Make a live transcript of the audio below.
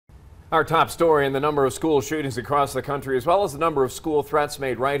Our top story in the number of school shootings across the country, as well as the number of school threats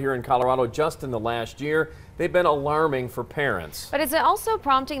made right here in Colorado just in the last year. They've been alarming for parents. But it's also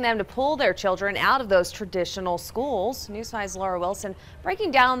prompting them to pull their children out of those traditional schools. News 5's Laura Wilson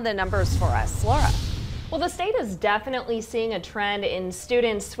breaking down the numbers for us. Laura. Well, the state is definitely seeing a trend in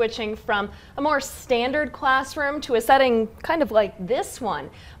students switching from a more standard classroom to a setting kind of like this one.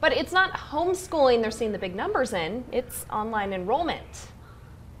 But it's not homeschooling they're seeing the big numbers in, it's online enrollment.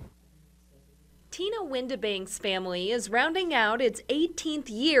 Tina Windebank's family is rounding out its 18th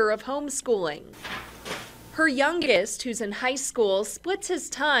year of homeschooling. Her youngest, who's in high school, splits his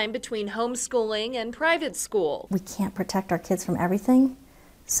time between homeschooling and private school. We can't protect our kids from everything.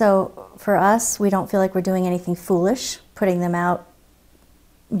 So for us, we don't feel like we're doing anything foolish, putting them out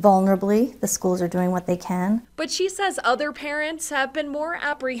vulnerably. The schools are doing what they can. But she says other parents have been more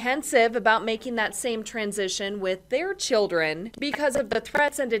apprehensive about making that same transition with their children because of the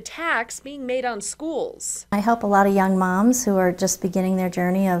threats and attacks being made on schools. I help a lot of young moms who are just beginning their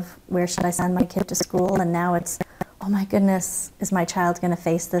journey of where should I send my kid to school, and now it's, oh my goodness, is my child going to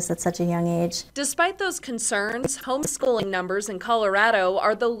face this at such a young age? Despite those concerns, homeschooling numbers in Colorado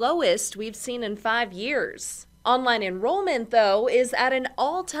are the lowest we've seen in 5 years. Online enrollment, though, is at an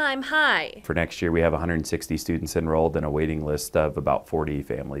all-time high. For next year, we have 160 students enrolled and a waiting list of about 40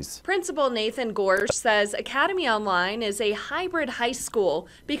 families. Principal Nathan Gorsh says Academy Online is a hybrid high school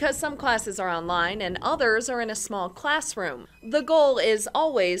because some classes are online and others are in a small classroom. The goal is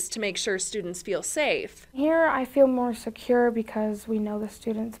always to make sure students feel safe. Here I feel more secure because we know the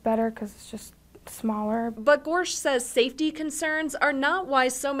students better because it's just smaller. But Gorsh says safety concerns are not why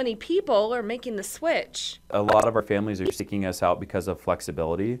so many people are making the switch. A lot of our families are seeking us out because of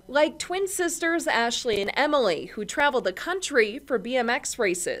flexibility. Like twin sisters Ashley and Emily, who travel the country for BMX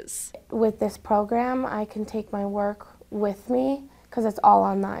races. With this program, I can take my work with me because it's all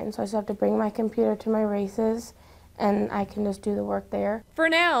online. So I just have to bring my computer to my races and I can just do the work there. For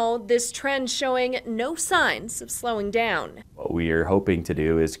now, this trend showing no signs of slowing down. What we are hoping to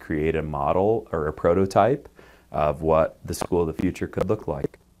do is create a model or a prototype of what the school of the future could look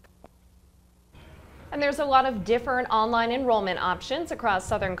like. And there's a lot of different online enrollment options across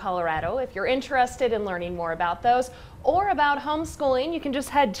southern Colorado. If you're interested in learning more about those or about homeschooling, you can just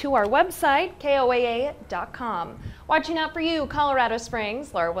head to our website, KOAA.com. Watching out for you, Colorado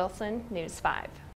Springs, Laura Wilson, News 5.